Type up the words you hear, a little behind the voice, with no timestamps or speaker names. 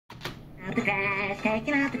out the trash,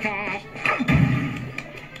 taking out the trash.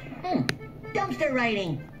 Dumpster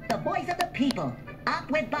writing. The voice of the people. Up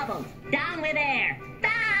with bubbles, down with air.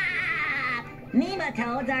 Stop!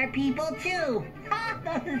 Nematodes are people too. Ah,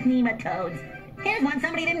 those nematodes. Here's one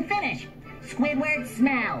somebody didn't finish. Squidward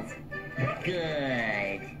smells.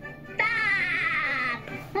 Good. Stop!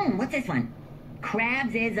 What's this one?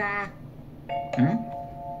 Crabs is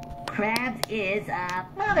Crabs is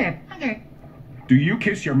mother. Do you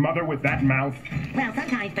kiss your mother with that mouth? Well,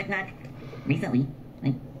 sometimes, but not recently.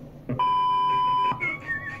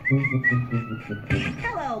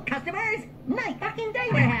 Hello, customers. Nice fucking day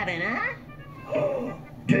we're having, huh?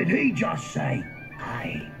 Did he just say,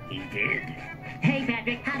 "Aye, he did"? Hey,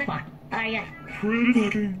 Patrick, how the fuck are ya? Pretty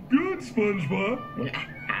fucking good, SpongeBob.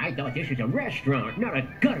 I thought this was a restaurant, not a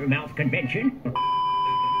guttermouth convention.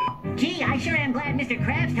 Gee, I sure am glad Mr.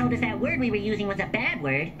 Krabs told us that word we were using was a bad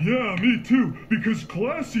word. Yeah, me too, because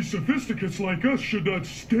classy sophisticates like us should not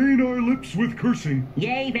stain our lips with cursing.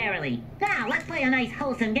 Yay, verily. Now, let's play a nice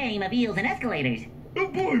wholesome game of eels and escalators. Oh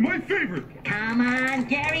boy, my favorite. Come on,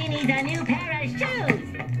 Gary needs a new pair of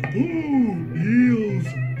shoes. Ooh, eels.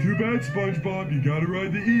 Too bad, SpongeBob, you gotta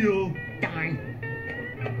ride the eel. Darn.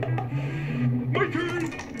 My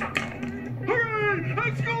turn. Hooray!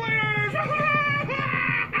 Escalators!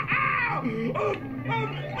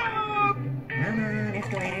 Come on,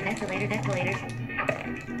 escalators.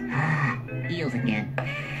 Ah, eels again.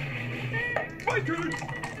 My turn.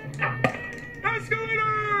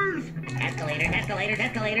 Escalators!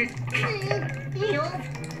 Escalators. Eels.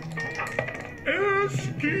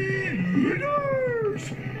 Escalators!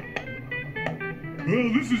 Well,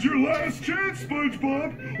 this is your last chance,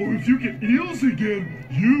 SpongeBob. Or if you get eels again,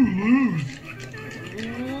 you lose.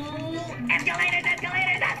 Ooh, escalators.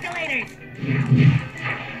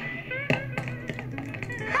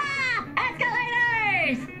 Ha!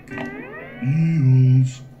 Escalators!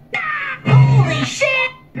 Eels. Ah, holy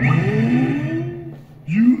shit! Oh,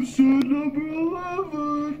 you said number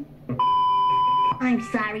 11. I'm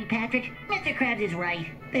sorry, Patrick. Mr. Krabs is right.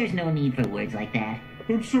 There's no need for words like that.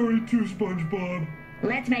 I'm sorry too, SpongeBob.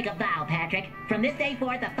 Let's make a vow, Patrick. From this day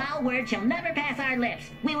forth, a foul word shall never pass our lips.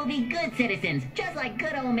 We will be good citizens, just like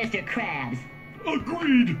good old Mr. Krabs.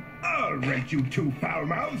 Agreed. All right, you two foul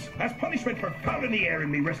mouths. As punishment for fouling the air in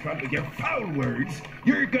me restaurant with your foul words,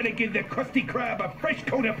 you're gonna give the Krusty Krab a fresh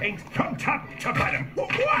coat of paint from top to bottom.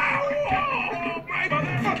 Wow! Oh, my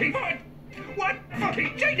motherfucking foot! What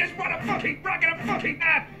fucking? She just brought a fucking rocket a fucking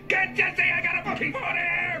can't you say I got a fucking foot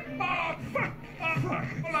here? Oh, fuck! Oh, fuck!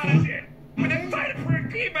 A lot of shit. With a side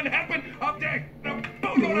prick even happen up there. The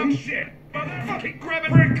boatload of shit. Motherfucking grab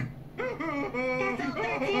it, prick! That's all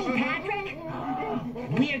 13, Patrick.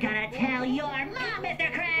 We're gonna tell your mom,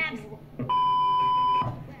 Mr. Krabs.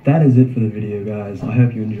 That is it for the video, guys. I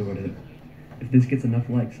hope you enjoyed it. If this gets enough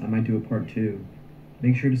likes, I might do a part 2.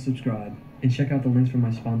 Make sure to subscribe and check out the links from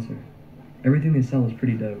my sponsor. Everything they sell is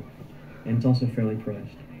pretty dope, and it's also fairly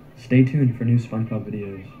priced. Stay tuned for new SpongeBob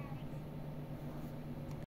videos.